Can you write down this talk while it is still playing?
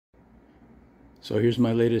So here's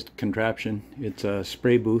my latest contraption. It's a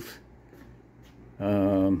spray booth.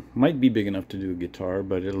 Might be big enough to do a guitar,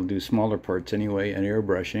 but it'll do smaller parts anyway, and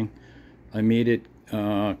airbrushing. I made it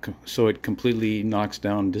so it completely knocks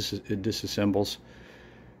down, it disassembles.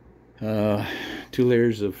 2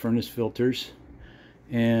 layers of furnace filters,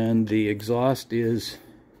 and the exhaust is,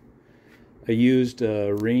 I used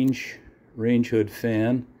a range hood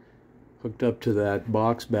fan hooked up to that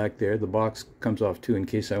box back there. The box comes off too in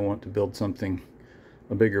case I want to build something,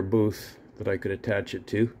 a bigger booth that I could attach it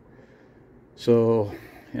to. So,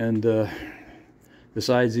 and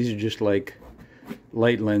besides, these are just like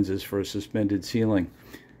light lenses for a suspended ceiling.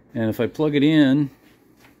 And if I plug it in,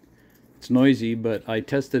 it's noisy, but I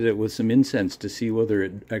tested it with some incense to see whether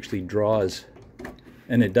it actually draws,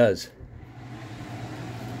 and it does.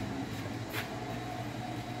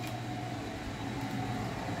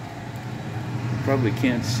 You probably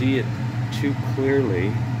can't see it too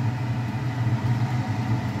clearly.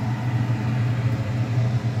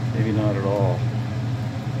 Maybe not at all.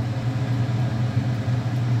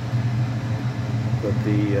 But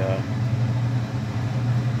the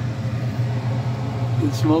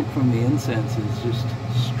smoke from the incense is just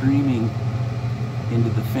streaming into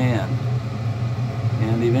the fan.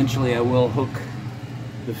 And eventually I will hook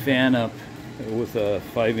the fan up with a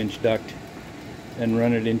 5-inch duct and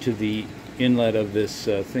run it into the inlet of this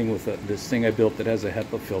thing with this thing I built that has a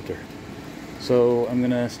HEPA filter. So I'm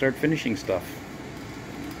gonna start finishing stuff.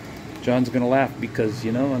 John's gonna laugh because,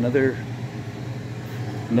 you know, another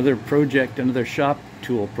project, another shop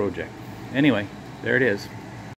tool project. Anyway, there it is.